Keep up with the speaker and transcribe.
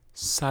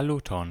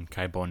Saluton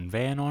kai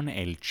bonvenon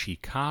el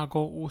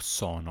Chicago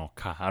Usono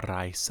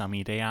carai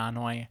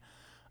samideanoi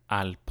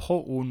al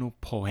po unu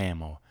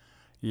poemo,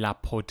 la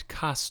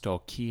podcasto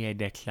kie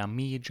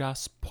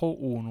declamigas po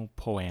unu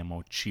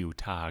poemo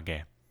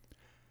ciutage.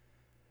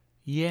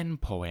 Ien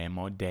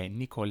poemo de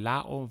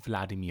Nikolao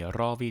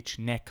Vladimirovich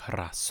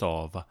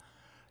Nekrasov,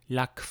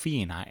 la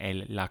quina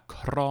el la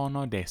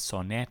crono de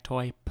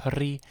sonetoi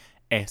pri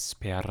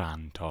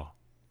Esperanto.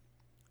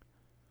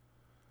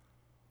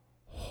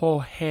 Ho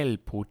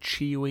helpu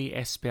ciui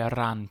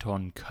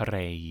Esperanton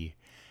crei,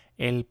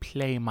 el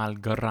plei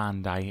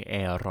malgrandai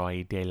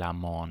eroi de la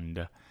mond,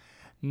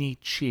 ni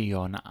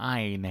cion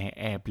aine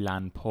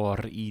eblan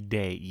por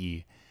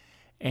idei,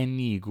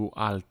 enigu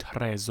al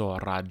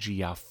tresora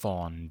gia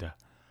fond.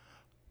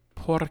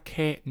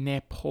 Porce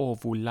ne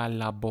povu la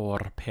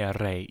labor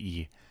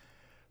perei,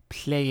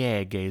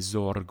 pleiege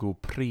zorgu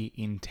pri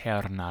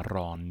interna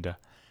rond,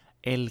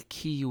 el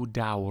ciu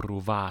dauru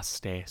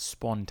vaste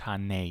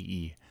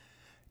spontanei,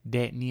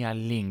 de nia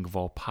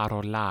lingvo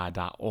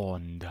parolada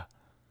ond.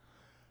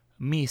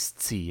 Mi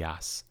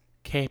scias,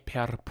 che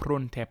per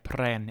prunte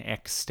pren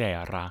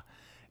extera,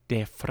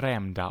 de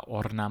fremda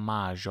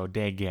ornamajo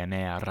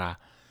degenera,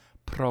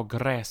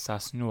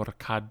 progressas nur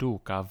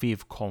caduca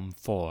viv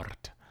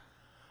comfort.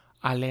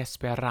 Al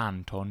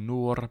Esperanto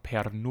nur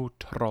per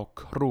nutro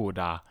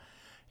cruda,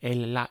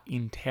 el la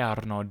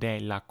interno de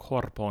la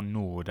corpo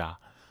nuda,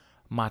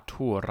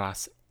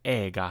 maturas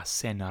ega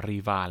sen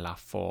rivala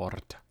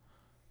fort.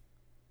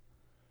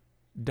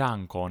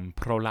 Dankon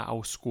pro la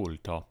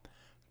ausculto,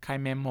 cae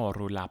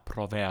memoru la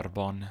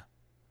proverbon.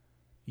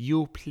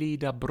 Iu pli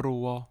da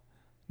bruo,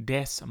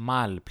 des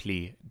mal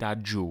pli da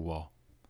giuo.